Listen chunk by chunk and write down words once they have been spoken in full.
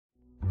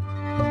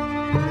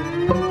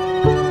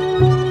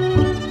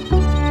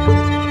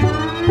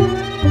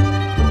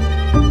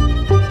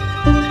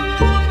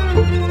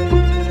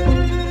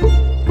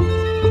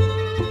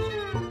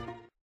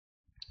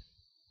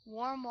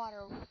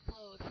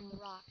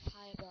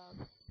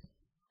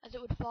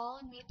it would fall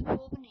and meet the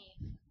pool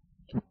beneath,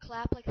 it would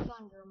clap like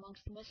thunder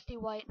amongst the misty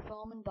white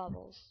foam and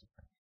bubbles.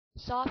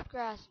 Soft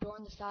grass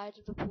adorned the sides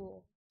of the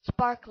pool,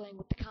 sparkling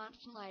with the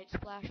constant light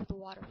splash of the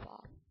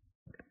waterfall.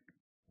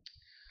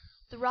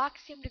 The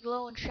rocks seemed to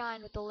glow and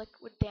shine with the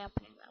liquid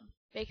dampening them,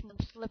 making them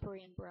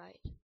slippery and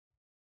bright.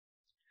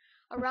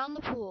 Around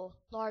the pool,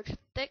 large,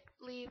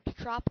 thick-leaved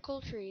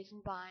tropical trees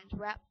and vines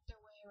wrapped their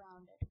way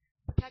around it,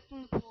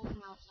 protecting the pool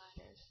from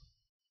outsiders.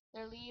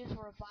 Their leaves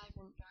were a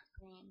vibrant dark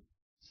green,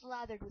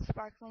 slathered with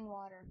sparkling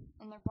water,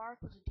 and their bark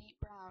was a deep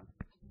brown,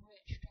 like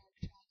rich, dark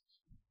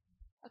chocolate.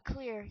 A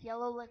clear,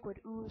 yellow liquid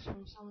oozed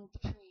from some of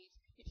the trees,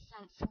 its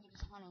scent sweet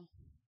as honey.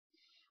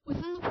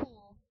 Within the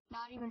pool,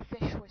 not even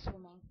fish were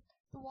swimming.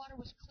 The water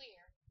was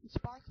clear, and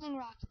sparkling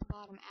rocks at the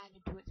bottom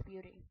added to its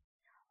beauty.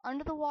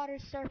 Under the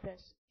water's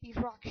surface, these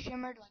rocks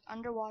shimmered like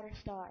underwater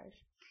stars.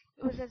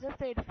 It was as if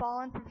they had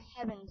fallen from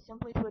heaven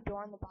simply to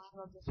adorn the bottom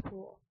of this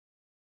pool.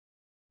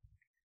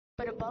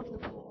 But above the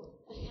pool,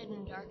 a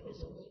hidden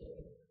darkness awaited.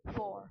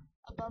 For,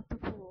 above the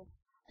pool,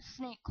 a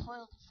snake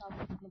coiled itself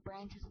within the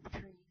branches of the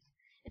trees.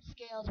 Its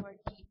scales were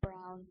a deep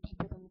brown,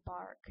 deeper than the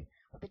bark,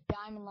 with a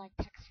diamond-like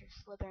texture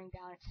slithering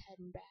down its head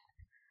and back.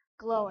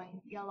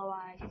 Glowing, yellow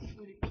eyes with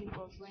fluted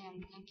pupils lay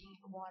unblinking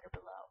at the water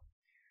below.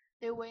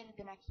 They awaited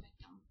the next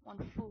victim,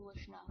 one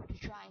foolish enough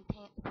to try and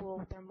taint the pool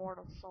with their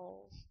mortal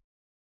souls.